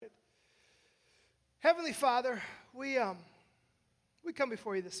Heavenly Father, we come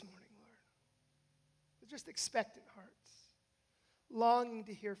before you this morning, Lord, with just expectant hearts, longing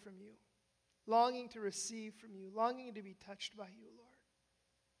to hear from you, longing to receive from you, longing to be touched by you, Lord.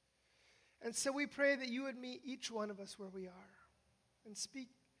 And so we pray that you would meet each one of us where we are and speak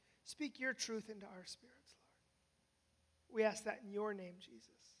your truth into our spirits, Lord. We ask that in your name, Jesus.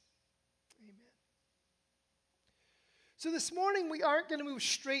 Amen. So this morning, we aren't going to move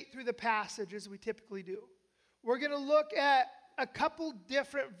straight through the passage as we typically do. We're going to look at a couple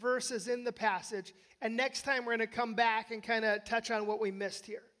different verses in the passage, and next time we're going to come back and kind of touch on what we missed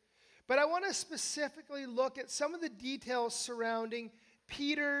here. But I want to specifically look at some of the details surrounding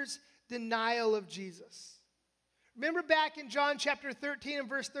Peter's denial of Jesus. Remember back in John chapter 13 and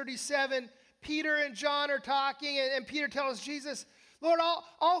verse 37, Peter and John are talking, and Peter tells Jesus, Lord,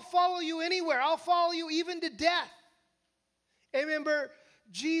 I'll follow you anywhere. I'll follow you even to death. And remember,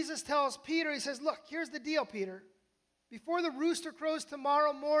 Jesus tells Peter, he says, look, here's the deal, Peter. Before the rooster crows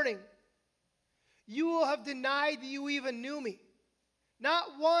tomorrow morning, you will have denied that you even knew me. Not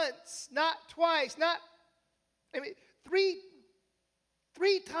once, not twice,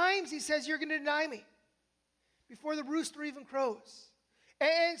 three times he says you're going to deny me before the rooster even crows.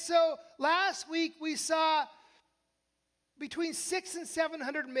 And so last week we saw between 600 and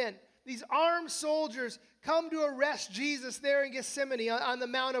 700 men, these armed soldiers, come to arrest Jesus there in Gethsemane on the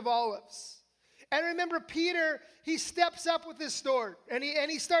Mount of Olives. And remember, Peter, he steps up with his sword and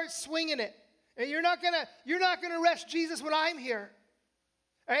he starts swinging it. And you're not gonna arrest Jesus when I'm here.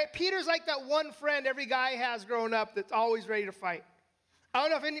 All right? Peter's like that one friend every guy has growing up that's always ready to fight. I don't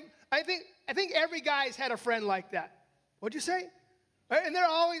know if I think every guy's had a friend like that. What'd you say? Right? And they're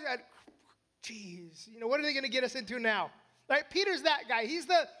always at, geez, what are they going to get us into now? Right? Peter's that guy. He's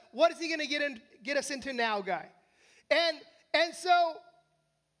the what is he going to get us into now guy. And so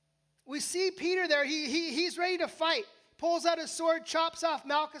we see Peter there. He's ready to fight. Pulls out his sword, chops off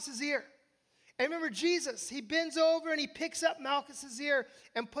Malchus's ear. And remember Jesus, he bends over and he picks up Malchus's ear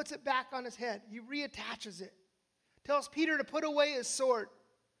and puts it back on his head. He reattaches it. Tells Peter to put away his sword.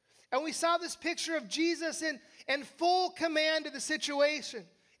 And we saw this picture of Jesus in full command of the situation.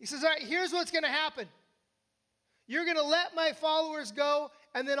 He says, all right, here's what's going to happen. You're going to let my followers go,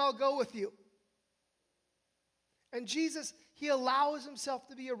 and then I'll go with you. And Jesus, he allows himself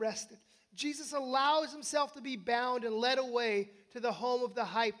to be arrested. Jesus allows himself to be bound and led away to the home of the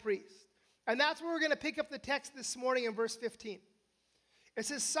high priest. And that's where we're going to pick up the text this morning in verse 15. It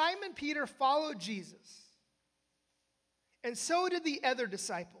says, Simon Peter followed Jesus, and so did the other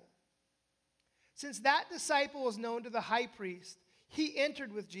disciple. Since that disciple was known to the high priest, he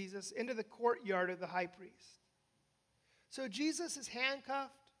entered with Jesus into the courtyard of the high priest. So Jesus is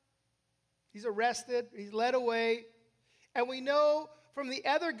handcuffed, he's arrested, he's led away, and we know from the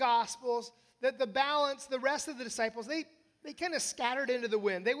other gospels that the rest of the disciples, they kind of scattered into the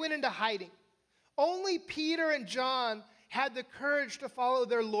wind. They went into hiding. Only Peter and John had the courage to follow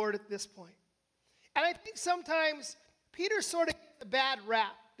their Lord at this point. And I think sometimes Peter sort of gets a bad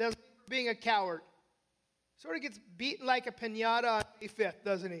rap, doesn't he, for being a coward. Sort of gets beaten like a piñata on May 5th,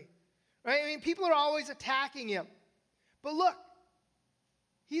 doesn't he? Right? I mean, people are always attacking him. But look,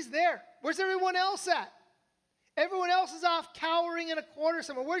 he's there. Where's everyone else at? Everyone else is off cowering in a corner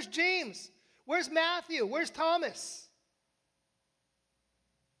somewhere. Where's James? Where's Matthew? Where's Thomas?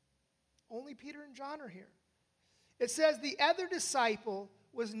 Only Peter and John are here. It says the other disciple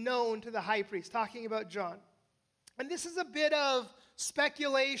was known to the high priest, talking about John. And this is a bit of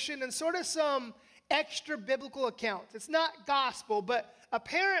speculation and sort of some extra biblical accounts. It's not gospel, but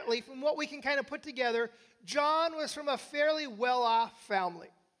apparently from what we can kind of put together, John was from a fairly well-off family.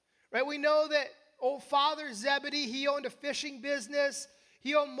 Right? We know that old father Zebedee, he owned a fishing business.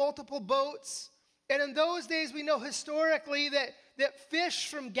 He owned multiple boats. And in those days, we know historically that fish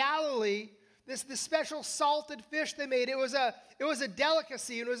from Galilee, this special salted fish they made, it was a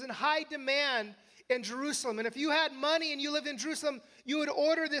delicacy. And it was in high demand in Jerusalem. And if you had money and you lived in Jerusalem, you would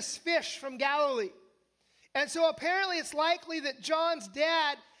order this fish from Galilee. And so apparently it's likely that John's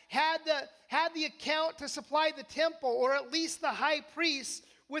dad had the account to supply the temple, or at least the high priest,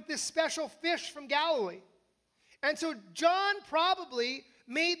 with this special fish from Galilee. And so John probably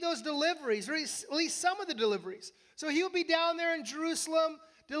made those deliveries, or at least some of the deliveries. So he'll be down there in Jerusalem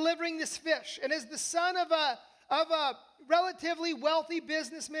delivering this fish. And as the son of a relatively wealthy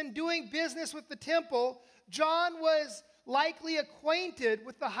businessman doing business with the temple, John was likely acquainted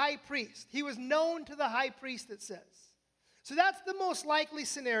with the high priest. He was known to the high priest, it says. So that's the most likely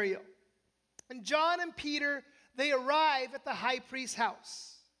scenario. And John and Peter, they arrive at the high priest's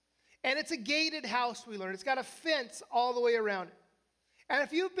house. And it's a gated house, we learn. It's got a fence all the way around it. And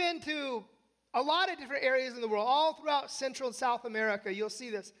if you've been to A lot of different areas in the world, all throughout Central and South America, you'll see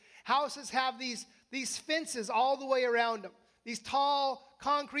this. Houses have these fences all the way around them. These tall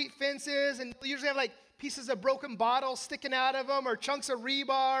concrete fences, and they usually have like pieces of broken bottles sticking out of them or chunks of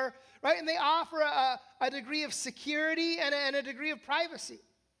rebar, right? And they offer a degree of security and a degree of privacy.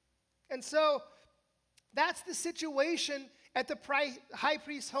 And so that's the situation at the high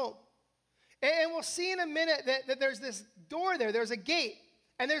priest's home. And we'll see in a minute that there's this door there. There's a gate.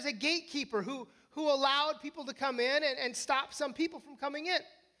 And there's a gatekeeper who allowed people to come in and stop some people from coming in.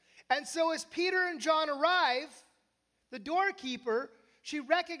 And so as Peter and John arrive, the doorkeeper, she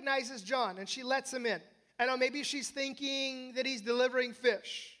recognizes John and she lets him in. I know maybe she's thinking that he's delivering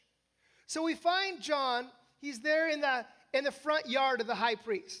fish. So we find John, he's there in the front yard of the high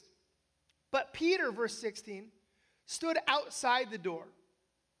priest. But Peter, verse 16, stood outside the door.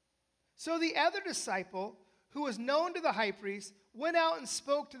 So the other disciple, who was known to the high priest, went out and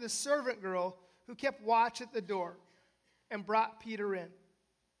spoke to the servant girl who kept watch at the door and brought Peter in.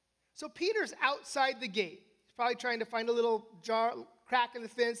 So Peter's outside the gate. He's probably trying to find a little crack in the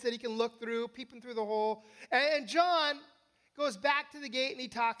fence that he can look through, peeping through the hole. And John goes back to the gate and he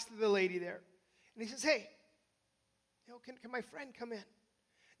talks to the lady there. And he says, hey, can my friend come in?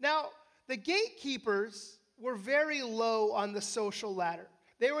 Now, the gatekeepers were very low on the social ladder.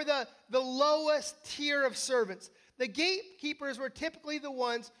 They were the lowest tier of servants. The gatekeepers were typically the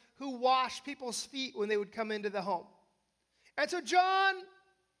ones who washed people's feet when they would come into the home. And so John,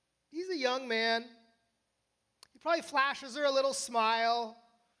 he's a young man. He probably flashes her a little smile.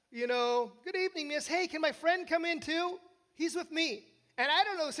 Good evening, miss. Hey, can my friend come in too? He's with me. And I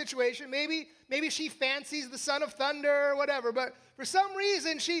don't know the situation. Maybe she fancies the son of thunder or whatever. But for some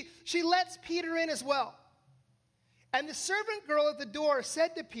reason, she lets Peter in as well. And the servant girl at the door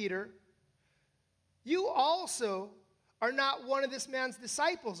said to Peter, you also are not one of this man's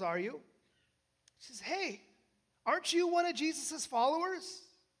disciples, are you? She says, hey, aren't you one of Jesus' followers?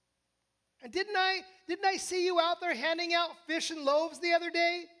 And didn't I see you out there handing out fish and loaves the other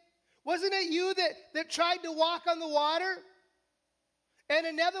day? Wasn't it you that tried to walk on the water? And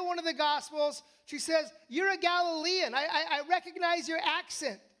another one of the Gospels, she says, you're a Galilean. I recognize your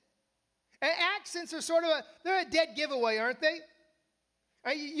accent. And accents are they're a dead giveaway, aren't they?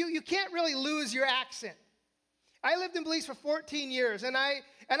 You can't really lose your accent. I lived in Belize for 14 years, and I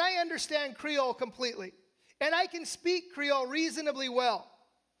understand Creole completely. And I can speak Creole reasonably well.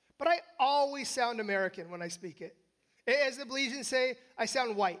 But I always sound American when I speak it. As the Belizeans say, I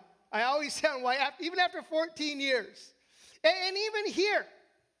sound white. I always sound white, even after 14 years. And even here,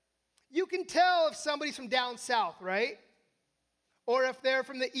 you can tell if somebody's from down south, right? Or if they're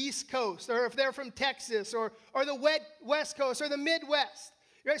from the East Coast, or if they're from Texas, or the West Coast, or the Midwest,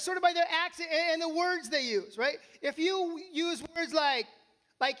 right? Sort of by their accent and the words they use, right? If you use words like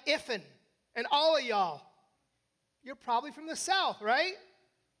iffin and all of y'all, you're probably from the South, right?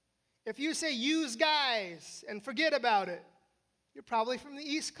 If you say use guys and forget about it, you're probably from the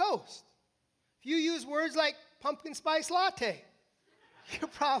East Coast. If you use words like pumpkin spice latte, you're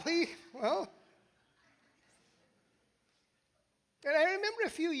probably, well. And I remember a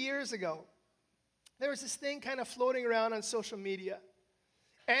few years ago, there was this thing kind of floating around on social media.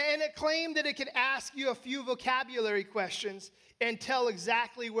 And it claimed that it could ask you a few vocabulary questions and tell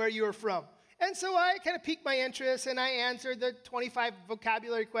exactly where you were from. And so I kind of piqued my interest, and I answered the 25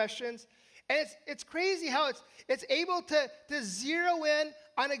 vocabulary questions. And it's crazy how it's able to zero in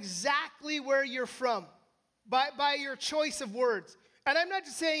on exactly where you're from by your choice of words. And I'm not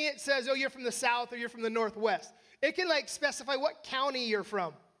just saying it says, oh, you're from the South or you're from the Northwest. It can specify what county you're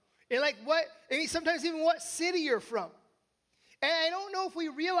from, and sometimes even what city you're from. And I don't know if we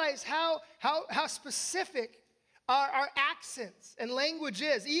realize how specific our accents and language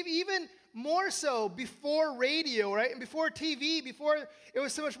is, even more so before radio, right? And before TV, before it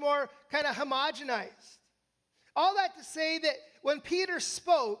was so much more kind of homogenized. All that to say that when Peter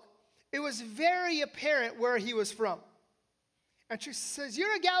spoke, it was very apparent where he was from. And she says,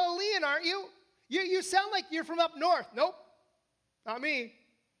 you're a Galilean, aren't you? You sound like you're from up north. Nope, not me. I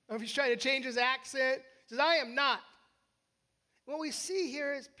don't know if he's trying to change his accent. He says, I am not. What we see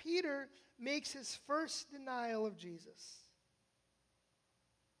here is Peter makes his first denial of Jesus.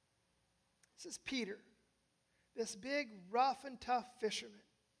 This is Peter, this big, rough and tough fisherman.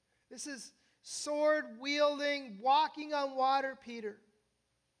 This is sword-wielding, walking on water Peter.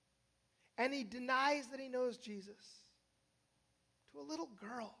 And he denies that he knows Jesus to a little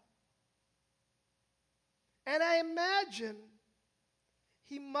girl. And I imagine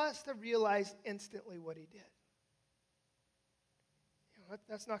he must have realized instantly what he did.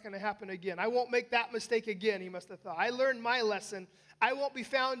 That's not going to happen again. I won't make that mistake again, he must have thought. I learned my lesson. I won't be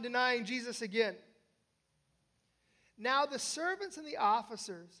found denying Jesus again. Now the servants and the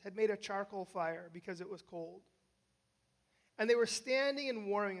officers had made a charcoal fire because it was cold. And they were standing and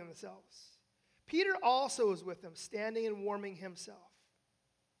warming themselves. Peter also was with them, standing and warming himself.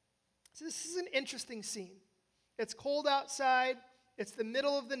 So this is an interesting scene. It's cold outside. It's the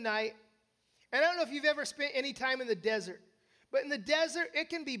middle of the night. And I don't know if you've ever spent any time in the desert. But in the desert, it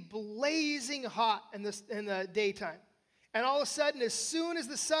can be blazing hot in the daytime. And all of a sudden, as soon as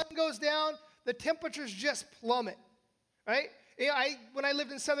the sun goes down, the temperatures just plummet, right? You know, when I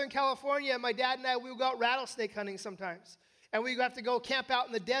lived in Southern California, my dad and I, we would go out rattlesnake hunting sometimes. And we would have to go camp out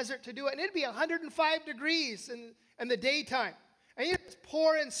in the desert to do it. And it'd be 105 degrees in the daytime. And you're just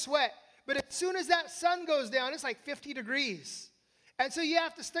pouring sweat. But as soon as that sun goes down, it's like 50 degrees. And so you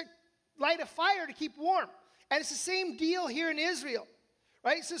have to light a fire to keep warm. And it's the same deal here in Israel,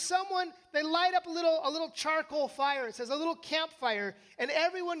 right? So they light up a little charcoal fire. It says a little campfire, and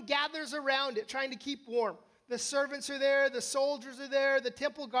everyone gathers around it trying to keep warm. The servants are there, the soldiers are there, the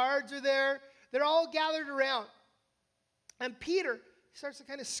temple guards are there. They're all gathered around. And Peter starts to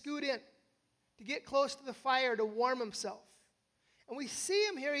kind of scoot in to get close to the fire to warm himself. And we see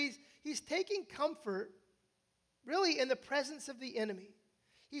him here. He's taking comfort, really, in the presence of the enemy.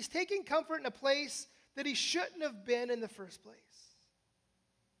 He's taking comfort in a place that he shouldn't have been in the first place.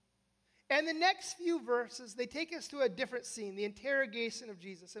 And the next few verses, they take us to a different scene, the interrogation of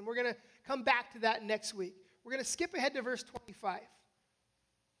Jesus. And we're going to come back to that next week. We're going to skip ahead to verse 25.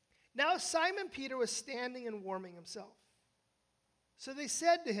 Now Simon Peter was standing and warming himself. So they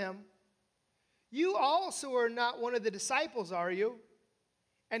said to him, "You also are not one of the disciples, are you?"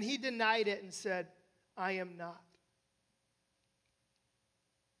 And he denied it and said, "I am not."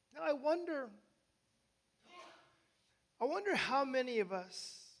 Now I wonder how many of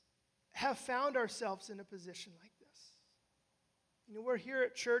us have found ourselves in a position like this. You know, we're here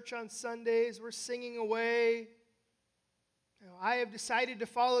at church on Sundays, we're singing away. You know, I have decided to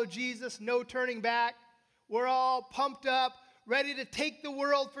follow Jesus, no turning back. We're all pumped up, ready to take the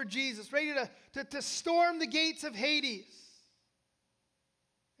world for Jesus, ready to storm the gates of Hades.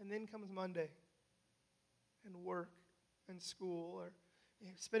 And then comes Monday, and work, and school, or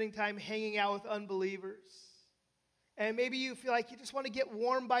spending time hanging out with unbelievers. And maybe you feel like you just want to get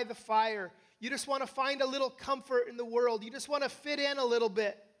warm by the fire. You just want to find a little comfort in the world. You just want to fit in a little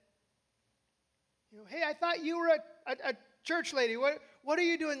bit. You know, hey, I thought you were a church lady. What are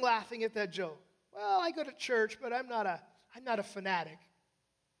you doing laughing at that joke? Well, I go to church, but I'm not a fanatic.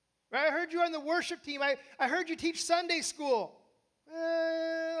 Right? I heard you on the worship team. I heard you teach Sunday school.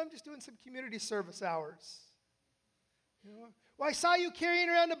 I'm just doing some community service hours. You know, well, I saw you carrying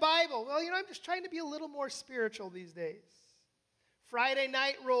around a Bible. Well, I'm just trying to be a little more spiritual these days. Friday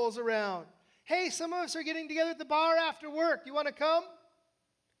night rolls around. Hey, some of us are getting together at the bar after work. You want to come?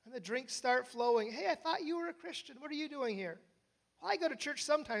 And the drinks start flowing. Hey, I thought you were a Christian. What are you doing here? Well, I go to church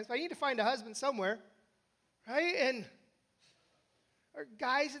sometimes, but I need to find a husband somewhere. Right? And or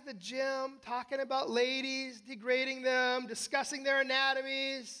guys at the gym talking about ladies, degrading them, discussing their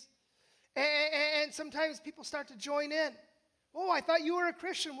anatomies. And sometimes people start to join in. Oh, I thought you were a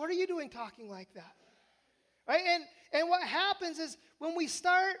Christian. What are you doing talking like that? Right? And what happens is when we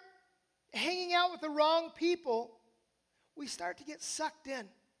start hanging out with the wrong people, we start to get sucked in,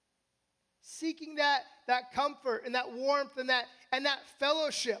 seeking that comfort and that warmth and that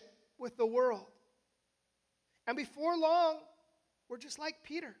fellowship with the world. And before long, we're just like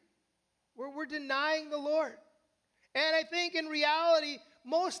Peter. We're denying the Lord. And I think in reality,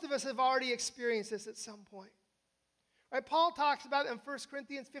 most of us have already experienced this at some point. Right? Paul talks about it in 1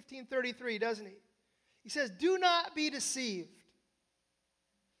 Corinthians 15:33, doesn't he? He says, "Do not be deceived.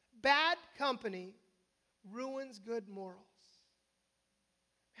 Bad company ruins good morals."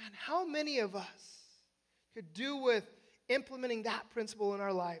 Man, how many of us could do with implementing that principle in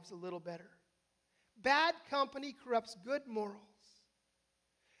our lives a little better? Bad company corrupts good morals.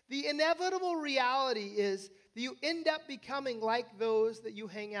 The inevitable reality is that you end up becoming like those that you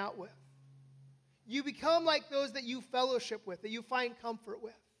hang out with. You become like those that you fellowship with, that you find comfort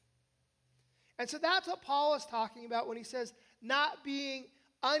with. And so that's what Paul is talking about when he says not being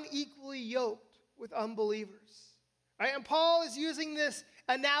unequally yoked with unbelievers. Right? And Paul is using this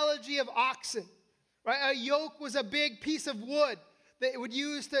analogy of oxen. Right? A yoke was a big piece of wood that it would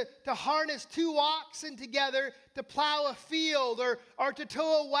use to harness two oxen together to plow a field or to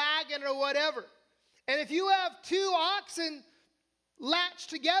tow a wagon or whatever. And if you have two oxen latched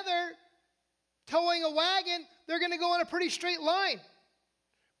together, towing a wagon, they're going to go in a pretty straight line.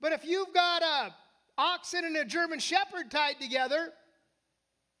 But if you've got a oxen and a German shepherd tied together,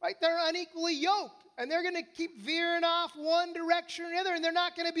 right? They're unequally yoked. And they're going to keep veering off one direction or another, and they're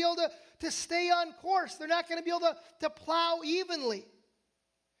not going to be able to stay on course. They're not going to be able to plow evenly.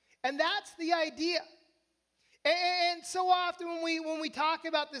 And that's the idea. And so often when we talk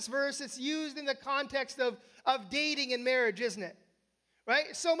about this verse, it's used in the context of dating and marriage, isn't it?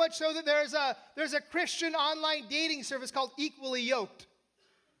 Right? So much so that there's a Christian online dating service called Equally Yoked.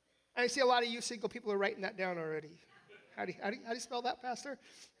 And I see a lot of you single people are writing that down already. How do you spell that, Pastor?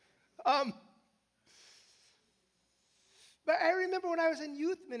 But I remember when I was in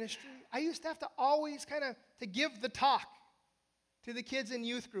youth ministry, I used to have to always to give the talk to the kids in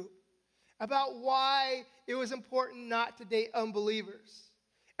youth group about why it was important not to date unbelievers.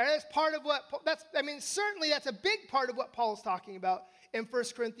 And that's part of certainly that's a big part of what Paul is talking about in 1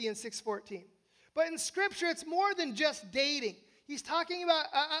 Corinthians 6:14. But in Scripture, it's more than just dating. He's talking about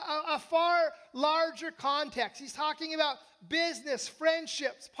a far larger context. He's talking about business,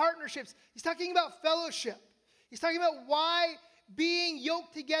 friendships, partnerships. He's talking about fellowship. He's talking about why being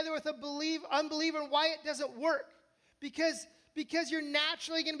yoked together with unbeliever and why it doesn't work. Because you're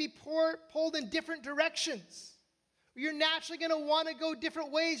naturally going to be pulled in different directions. You're naturally going to want to go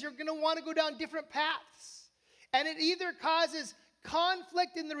different ways. You're going to want to go down different paths. And it either causes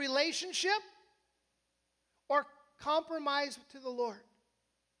conflict in the relationship or compromise to the Lord.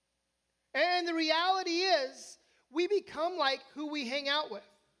 And the reality is, we become like who we hang out with.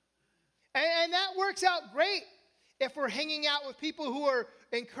 And that works out great if we're hanging out with people who are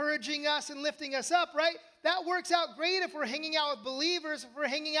encouraging us and lifting us up, right? That works out great if we're hanging out with believers, if we're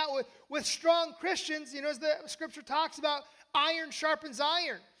hanging out with strong Christians. You know, as the Scripture talks about, iron sharpens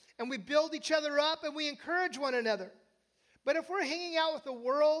iron. And we build each other up and we encourage one another. But if we're hanging out with the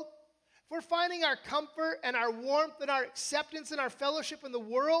world, if we're finding our comfort and our warmth and our acceptance and our fellowship in the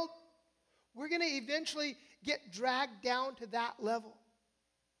world, we're going to eventually get dragged down to that level.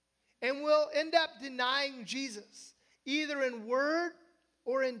 And we'll end up denying Jesus, either in word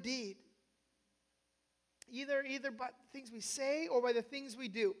or in deed. Either by the things we say or by the things we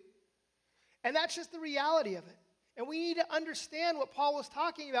do. And that's just the reality of it. And we need to understand what Paul was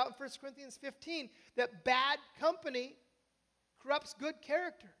talking about in 1 Corinthians 15, that bad company corrupts good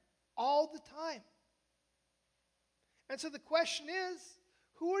character all the time. And so the question is,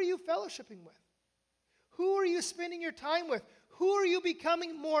 who are you fellowshipping with? Who are you spending your time with? Who are you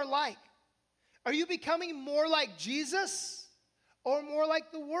becoming more like? Are you becoming more like Jesus or more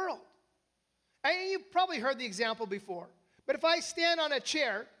like the world? And you've probably heard the example before. But if I stand on a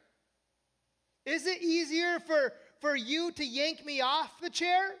chair, is it easier for you to yank me off the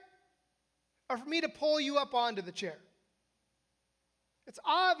chair or for me to pull you up onto the chair? It's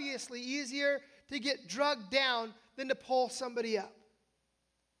obviously easier to get drugged down than to pull somebody up.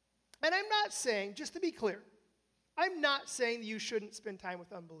 And I'm not saying, just to be clear, I'm not saying that you shouldn't spend time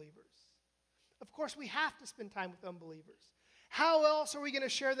with unbelievers. Of course, we have to spend time with unbelievers. How else are we going to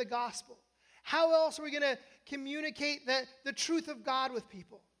share the gospel? How else are we going to communicate the truth of God with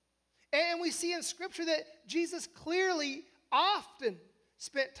people? And we see in Scripture that Jesus clearly often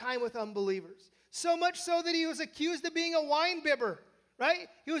spent time with unbelievers. So much so that he was accused of being a wine bibber, right?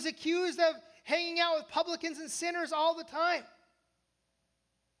 He was accused of hanging out with publicans and sinners all the time.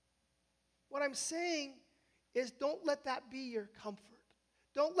 What I'm saying is, don't let that be your comfort.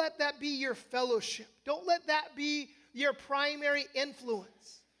 Don't let that be your fellowship. Don't let that be your primary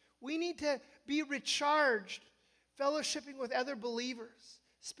influence. We need to be recharged, fellowshipping with other believers,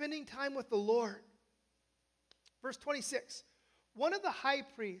 spending time with the Lord. Verse 26, one of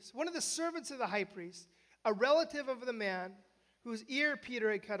the servants of the high priest, a relative of the man whose ear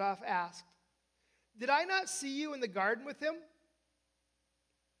Peter had cut off, asked, "Did I not see you in the garden with him?"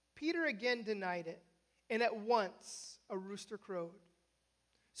 Peter again denied it, and at once a rooster crowed.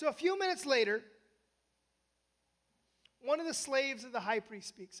 So a few minutes later, one of the slaves of the high priest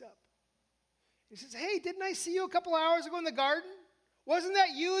speaks up. He says, "Hey, didn't I see you a couple hours ago in the garden? Wasn't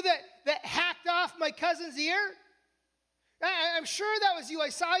that you that hacked off my cousin's ear? I'm sure that was you. I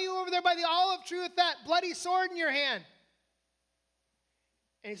saw you over there by the olive tree with that bloody sword in your hand."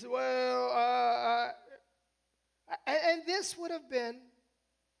 And he said, and this would have been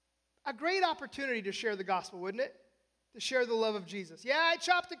a great opportunity to share the gospel, wouldn't it? To share the love of Jesus. Yeah, I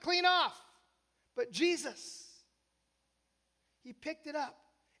chopped it clean off. But Jesus, he picked it up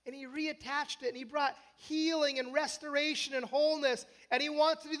and he reattached it and he brought healing and restoration and wholeness. And he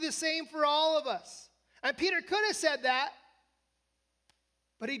wants to do the same for all of us. And Peter could have said that,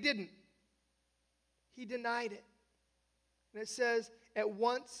 but he didn't. He denied it. And it says, at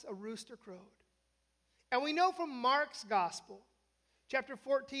once a rooster crowed. And we know from Mark's gospel, chapter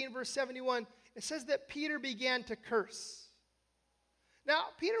 14, verse 71, it says that Peter began to curse. Now,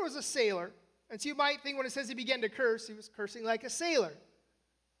 Peter was a sailor, and so you might think when it says he began to curse, he was cursing like a sailor.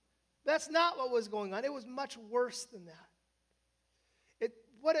 That's not what was going on. It was much worse than that.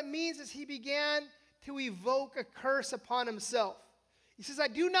 What it means is he began to evoke a curse upon himself. He says, I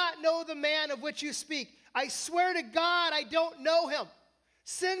do not know the man of which you speak. I swear to God, I don't know him.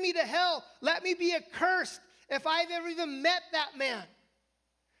 Send me to hell. Let me be accursed if I've ever even met that man.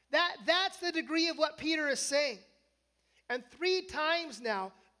 That's the degree of what Peter is saying. And 3 times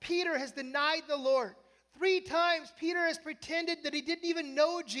now, Peter has denied the Lord. 3 times, Peter has pretended that he didn't even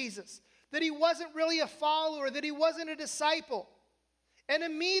know Jesus, that he wasn't really a follower, that he wasn't a disciple. And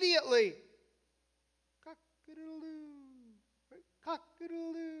immediately, cock-a-doodle-doo, right?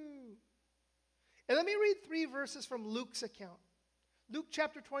 Cock-a-doodle-doo. And let me read 3 verses from Luke's account. Luke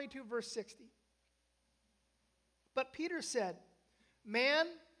chapter 22, verse 60. But Peter said, man,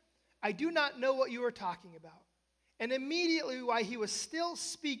 I do not know what you are talking about. And immediately while he was still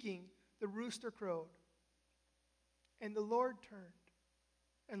speaking, the rooster crowed. And the Lord turned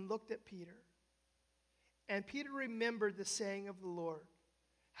and looked at Peter. And Peter remembered the saying of the Lord,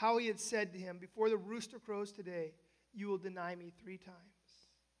 how he had said to him, before the rooster crows today, you will deny me 3 times.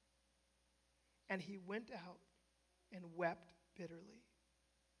 And he went out and wept bitterly.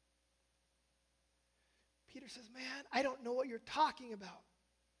 Peter says, man, I don't know what you're talking about.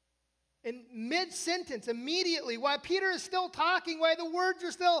 In mid-sentence, immediately, while Peter is still talking, while the words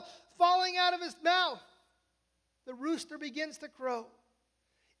are still falling out of his mouth, the rooster begins to crow.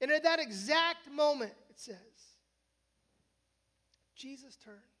 And at that exact moment, it says, Jesus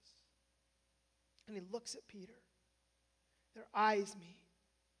turns and he looks at Peter. Their eyes meet.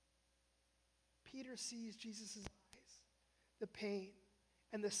 Peter sees Jesus' eyes, the pain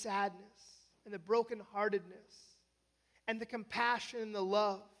and the sadness and the brokenheartedness and the compassion and the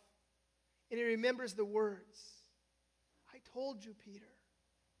love. And he remembers the words, I told you, Peter.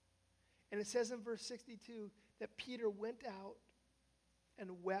 And it says in verse 62 that Peter went out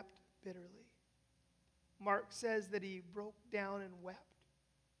and wept bitterly. Mark says that he broke down and wept.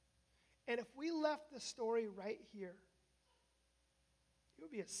 And if we left the story right here, it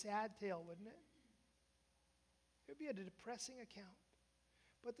would be a sad tale, wouldn't it? It would be a depressing account.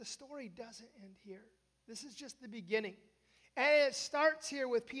 But the story doesn't end here. This is just the beginning. And it starts here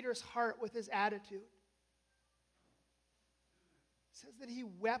with Peter's heart, with his attitude. It says that he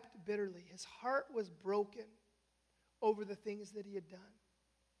wept bitterly. His heart was broken over the things that he had done.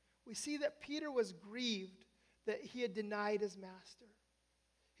 We see that Peter was grieved that he had denied his master.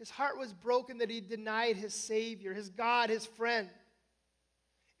 His heart was broken that he denied his Savior, his God, his friend.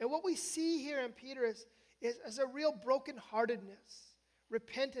 And what we see here in Peter is a real brokenheartedness,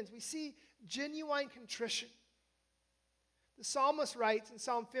 repentance. We see genuine contrition. The psalmist writes in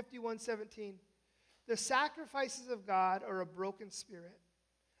Psalm 51:17, the sacrifices of God are a broken spirit,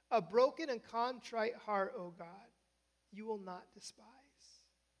 a broken and contrite heart, O God, you will not despise.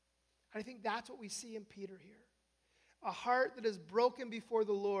 I think that's what we see in Peter here. A heart that is broken before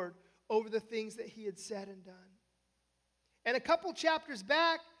the Lord over the things that he had said and done. And a couple chapters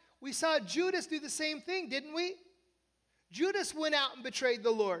back, we saw Judas do the same thing, didn't we? Judas went out and betrayed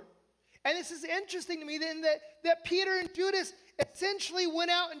the Lord. And this is interesting to me then that Peter and Judas essentially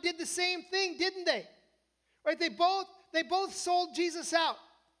went out and did the same thing, didn't they? Right? They both sold Jesus out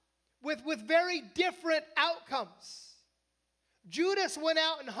with very different outcomes. Judas went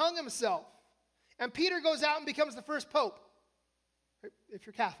out and hung himself. And Peter goes out and becomes the first pope. Right? If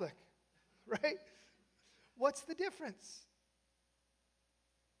you're Catholic, right? What's the difference?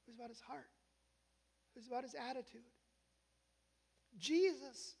 It was about his heart. It was about his attitude.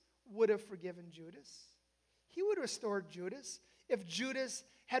 Jesus would have forgiven Judas. He would have restored Judas if Judas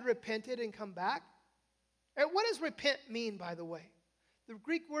had repented and come back. And what does repent mean, by the way? The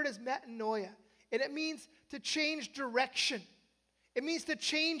Greek word is metanoia, and it means to change direction. It means to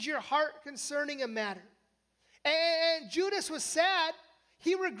change your heart concerning a matter. And Judas was sad.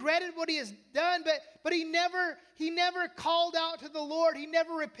 He regretted what he has done, but he never called out to the Lord. He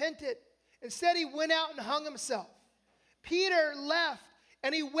never repented. Instead, he went out and hung himself. Peter left,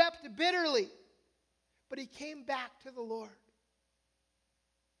 and he wept bitterly, but he came back to the Lord.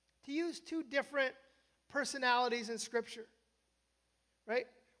 To use 2 different personalities in Scripture, right?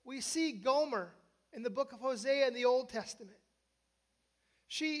 We see Gomer in the book of Hosea in the Old Testament.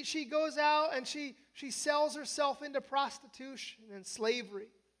 She goes out and she sells herself into prostitution and slavery,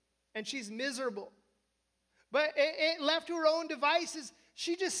 and she's miserable. But left to her own devices,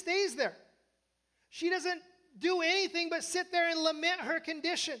 she just stays there. She doesn't do anything but sit there and lament her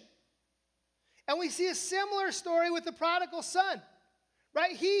condition. And we see a similar story with the prodigal son,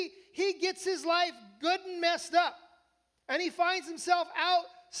 right? He gets his life good and messed up. And he finds himself out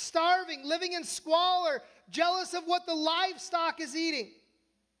starving, living in squalor, jealous of what the livestock is eating.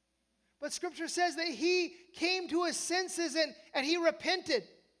 But Scripture says that he came to his senses and he repented.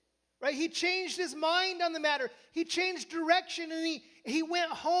 Right? He changed his mind on the matter. He changed direction and he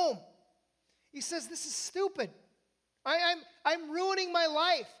went home. He says, this is stupid. I'm ruining my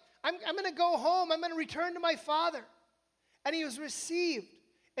life. I'm going to go home. I'm going to return to my father. And he was received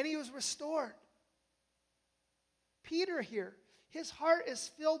and he was restored. Peter here, his heart is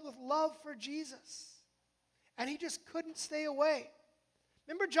filled with love for Jesus. And he just couldn't stay away.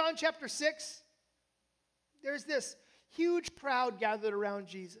 Remember John chapter 6? There's this huge crowd gathered around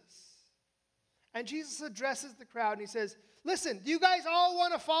Jesus. And Jesus addresses the crowd and he says, listen, do you guys all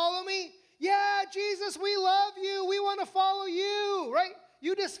want to follow me? Yeah, Jesus, we love you. We want to follow you, right?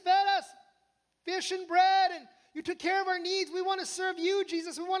 You just fed us fish and bread and you took care of our needs. We want to serve you,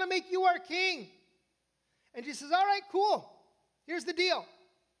 Jesus. We want to make you our king. And Jesus says, all right, cool. Here's the deal.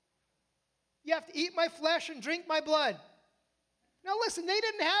 You have to eat my flesh and drink my blood. Now listen, they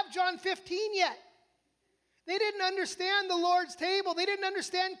didn't have John 15 yet. They didn't understand the Lord's table. They didn't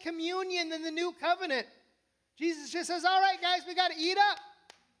understand communion and the new covenant. Jesus just says, all right, guys, we got to eat up.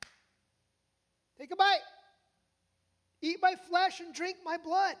 Take a bite. Eat my flesh and drink my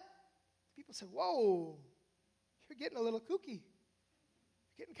blood. People said, whoa, you're getting a little kooky.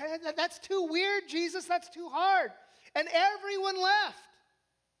 You're getting that's too weird, Jesus. That's too hard. And everyone left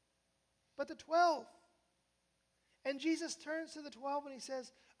but the 12. And Jesus turns to the 12 and he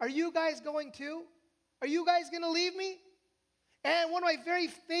says, are you guys going too? Are you guys going to leave me? And one of my very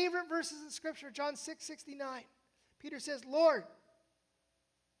favorite verses in Scripture, John 6:69, Peter says, Lord,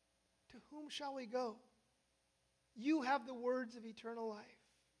 to whom shall we go? You have the words of eternal life.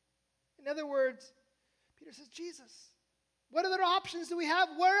 In other words, Peter says, Jesus, what other options do we have?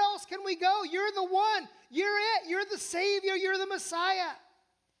 Where else can we go? You're the one. You're it. You're the Savior. You're the Messiah.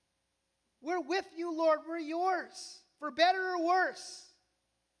 We're with you, Lord. We're yours, for better or worse.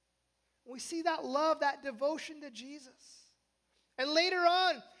 We see that love, that devotion to Jesus. And later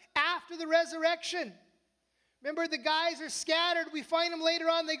on, after the resurrection, remember the guys are scattered. We find them later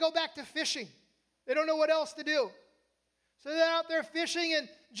on. They go back to fishing. They don't know what else to do. So they're out there fishing, and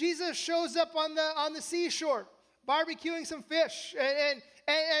Jesus shows up on the seashore, barbecuing some fish. And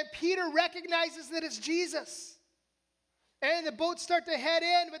Peter recognizes that it's Jesus. And the boats start to head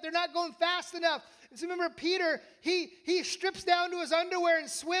in, but they're not going fast enough. And so remember, Peter, he strips down to his underwear and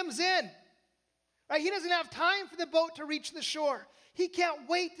swims in. Right? He doesn't have time for the boat to reach the shore. He can't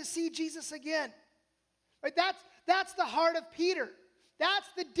wait to see Jesus again. Right? That's the heart of Peter. That's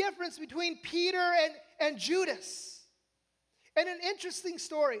the difference between Peter and Judas. And an interesting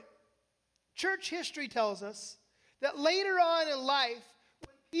story. Church history tells us that later on in life,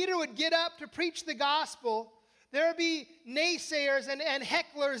 when Peter would get up to preach the gospel, there would be naysayers and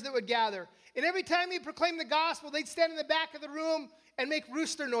hecklers that would gather. And every time he proclaimed the gospel, they'd stand in the back of the room and make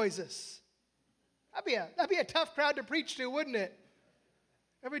rooster noises. That'd be a tough crowd to preach to, wouldn't it?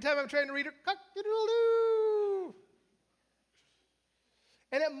 Every time I'm trying to read it, cock-a-doodle-doo.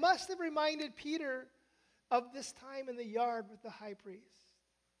 And it must have reminded Peter of this time in the yard with the high priest.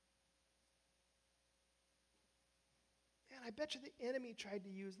 Man, I bet you the enemy tried to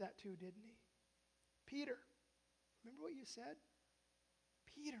use that too, didn't he? Peter, remember what you said?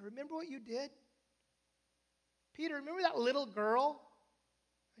 Peter, remember what you did? Peter, remember that little girl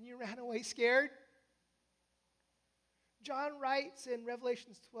and you ran away scared? John writes in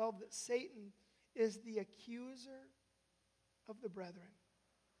Revelation 12 that Satan is the accuser of the brethren.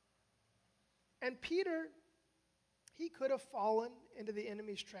 And Peter, he could have fallen into the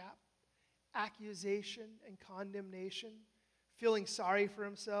enemy's trap, accusation and condemnation, feeling sorry for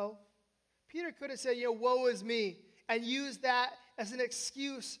himself. Peter could have said, woe is me, and used that as an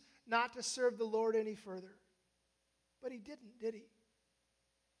excuse not to serve the Lord any further. But he didn't, did he?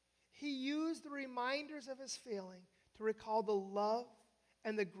 He used the reminders of his failing to recall the love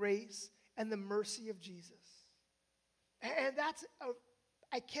and the grace and the mercy of Jesus. And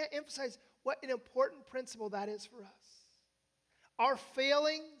I can't emphasize what an important principle that is for us. Our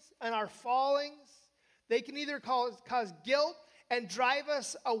failings and our fallings, they can either cause guilt and drive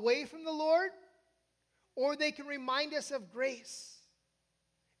us away from the Lord, or they can remind us of grace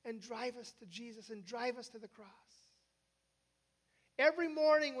and drive us to Jesus and drive us to the cross. Every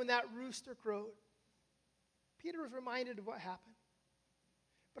morning when that rooster crowed, Peter was reminded of what happened.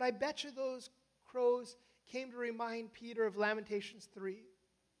 But I bet you those crows came to remind Peter of Lamentations 3.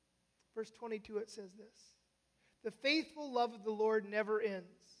 Verse 22, it says this: the faithful love of the Lord never ends.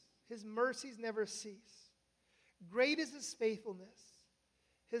 His mercies never cease. Great is his faithfulness.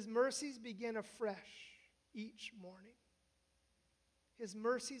 His mercies begin afresh each morning. His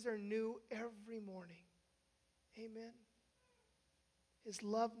mercies are new every morning. Amen. His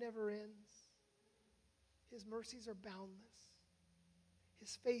love never ends. His mercies are boundless.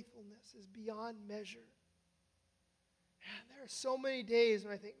 His faithfulness is beyond measure. And there are so many days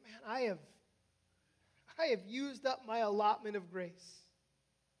when I think, man, I have used up my allotment of grace.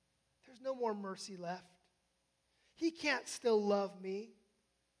 There's no more mercy left. He can't still love me.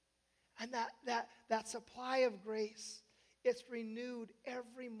 And that supply of grace, it's renewed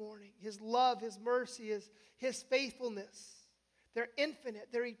every morning. His love, His mercy, His faithfulness. They're infinite,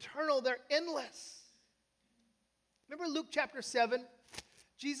 they're eternal, they're endless. Remember Luke chapter 7?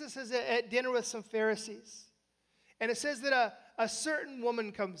 Jesus is at dinner with some Pharisees. And it says that a certain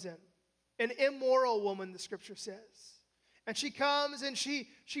woman comes in. An immoral woman, the scripture says. And she comes and she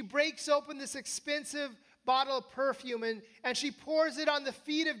breaks open this expensive bottle of perfume and she pours it on the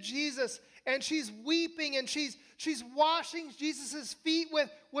feet of Jesus. And she's weeping and she's washing Jesus' feet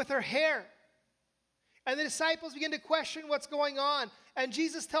with her hair. And the disciples begin to question what's going on. And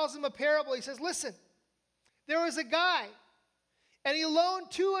Jesus tells them a parable. He says, listen, there was a guy and he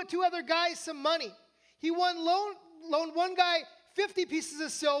loaned two other guys some money. He loaned one guy 50 pieces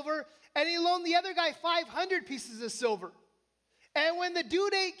of silver and he loaned the other guy 500 pieces of silver. And when the due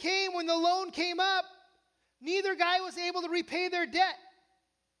date came, when the loan came up, neither guy was able to repay their debt.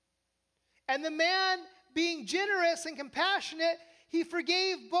 And the man, being generous and compassionate, he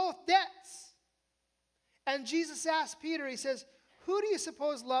forgave both debts. And Jesus asked Peter, he says, who do you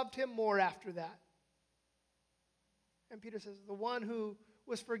suppose loved him more after that? And Peter says, the one who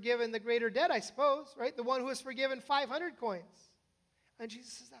was forgiven the greater debt, I suppose, right? The one who was forgiven 500 coins. And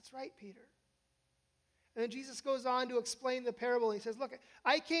Jesus says, that's right, Peter. And then Jesus goes on to explain the parable. He says, look,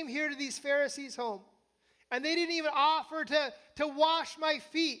 I came here to these Pharisees' home, and they didn't even offer to wash my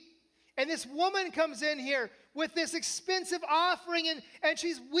feet. And this woman comes in here with this expensive offering, and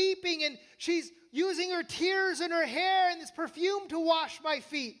she's weeping, and she's using her tears and her hair and this perfume to wash my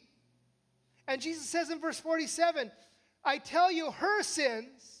feet. And Jesus says in verse 47, I tell you, her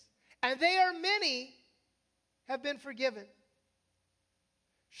sins, and they are many, have been forgiven.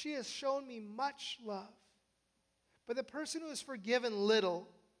 She has shown me much love. But the person who is forgiven little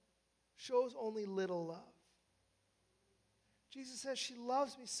shows only little love. Jesus says she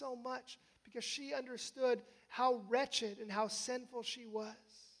loves me so much because she understood how wretched and how sinful she was.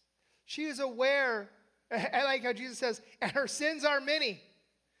 She is aware, I like how Jesus says, and her sins are many.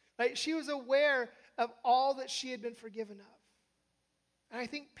 Like she was aware of all that she had been forgiven of. And I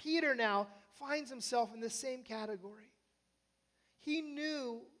think Peter now finds himself in the same category. He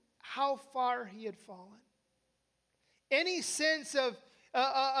knew how far he had fallen. Any sense of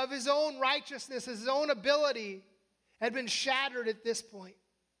his own righteousness, his own ability, had been shattered at this point.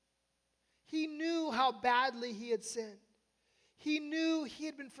 He knew how badly he had sinned. He knew he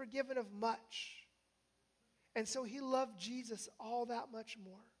had been forgiven of much. And so he loved Jesus all that much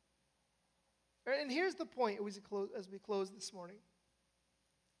more. And here's the point as we close this morning.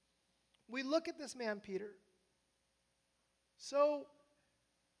 We look at this man, Peter, so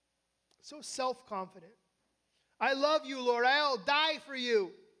self-confident. I love you, Lord. I'll die for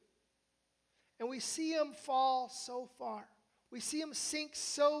you. And we see him fall so far. We see him sink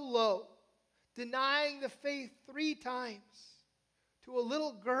so low, denying the faith 3 times to a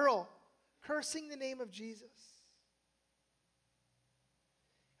little girl, cursing the name of Jesus.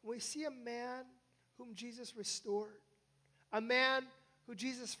 And we see a man whom Jesus restored, a man who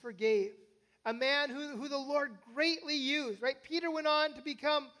Jesus forgave, a man who the Lord greatly used, right? Peter went on to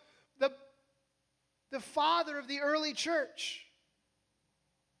become the father of the early church.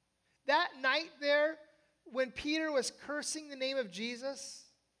 That night there, when Peter was cursing the name of Jesus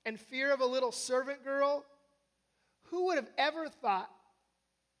in fear of a little servant girl, who would have ever thought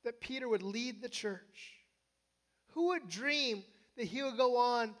that Peter would lead the church? Who would dream that he would go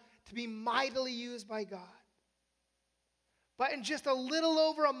on to be mightily used by God? But in just a little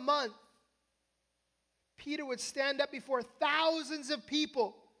over a month, Peter would stand up before thousands of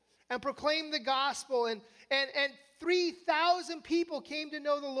people and proclaim the gospel, and 3,000 people came to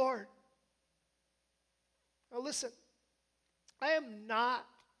know the Lord. Now listen, I am not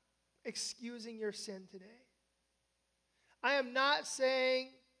excusing your sin today. I am not saying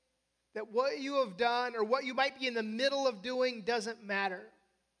that what you have done or what you might be in the middle of doing doesn't matter.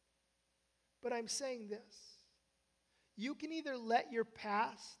 But I'm saying this. You can either let your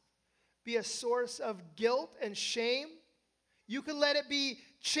past be a source of guilt and shame. You can let it be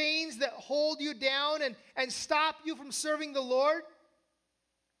chains that hold you down and stop you from serving the Lord.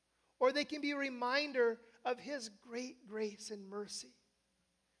 Or they can be a reminder of His great grace and mercy.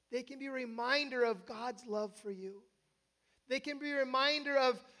 They can be a reminder of God's love for you. They can be a reminder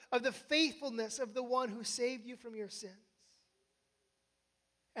of the faithfulness of the one who saved you from your sins.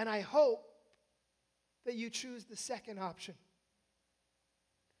 And I hope that you choose the second option.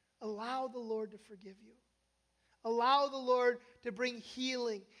 Allow the Lord to forgive you. Allow the Lord to bring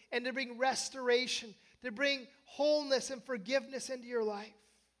healing and to bring restoration, to bring wholeness and forgiveness into your life.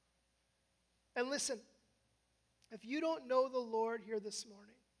 And listen, if you don't know the Lord here this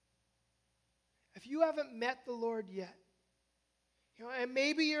morning, if you haven't met the Lord yet, and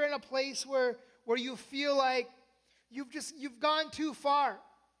maybe you're in a place where you feel like you've gone too far.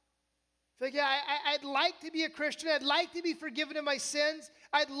 Like, yeah, I'd like to be a Christian. I'd like to be forgiven of my sins.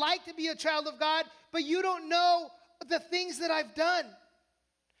 I'd like to be a child of God, but you don't know the things that I've done.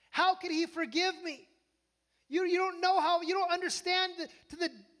 How could he forgive me? You don't know how, you don't understand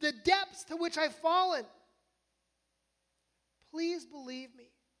the depths to which I've fallen. Please believe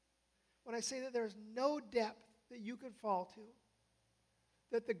me when I say that there's no depth that you could fall to,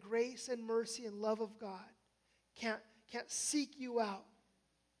 that the grace and mercy and love of God can't seek you out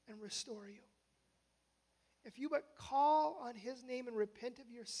and restore you. If you but call on his name and repent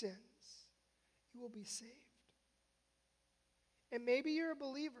of your sins, you will be saved. And maybe you're a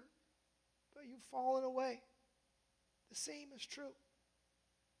believer, but you've fallen away. The same is true.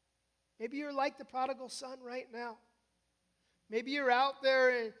 Maybe you're like the prodigal son right now. Maybe you're out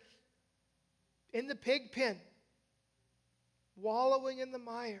there in the pig pen, wallowing in the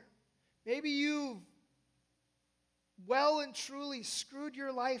mire. Maybe you've well and truly screwed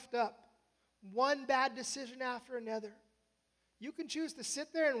your life up, one bad decision after another. You can choose to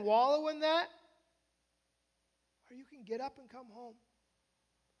sit there and wallow in that, or you can get up and come home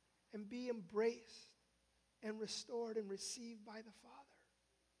and be embraced and restored and received by the Father.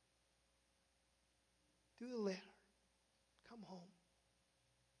 Do the latter. Come home.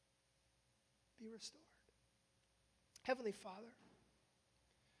 Be restored. Heavenly Father,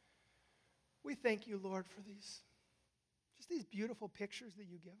 we thank you, Lord, for these beautiful pictures that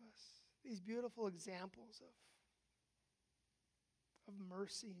you give us, these beautiful examples of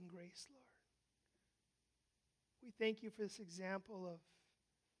mercy and grace, Lord. We thank you for this example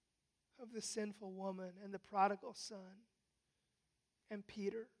of the sinful woman and the prodigal son and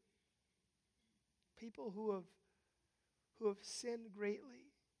Peter, people who have sinned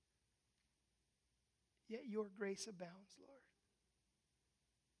greatly, yet your grace abounds, Lord.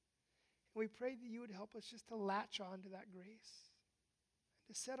 And we pray that you would help us just to latch on to that grace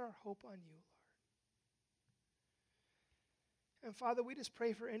and to set our hope on you, Lord. And Father, we just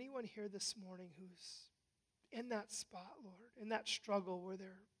pray for anyone here this morning who's in that spot, Lord, in that struggle where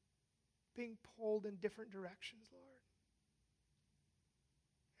they're being pulled in different directions, Lord.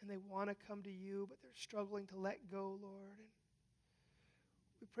 And they want to come to you, but they're struggling to let go, Lord. And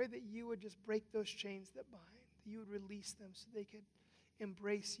we pray that you would just break those chains that bind, that you would release them so they could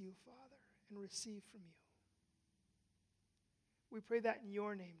embrace you, Father, and receive from you. We pray that in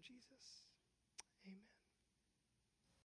your name, Jesus.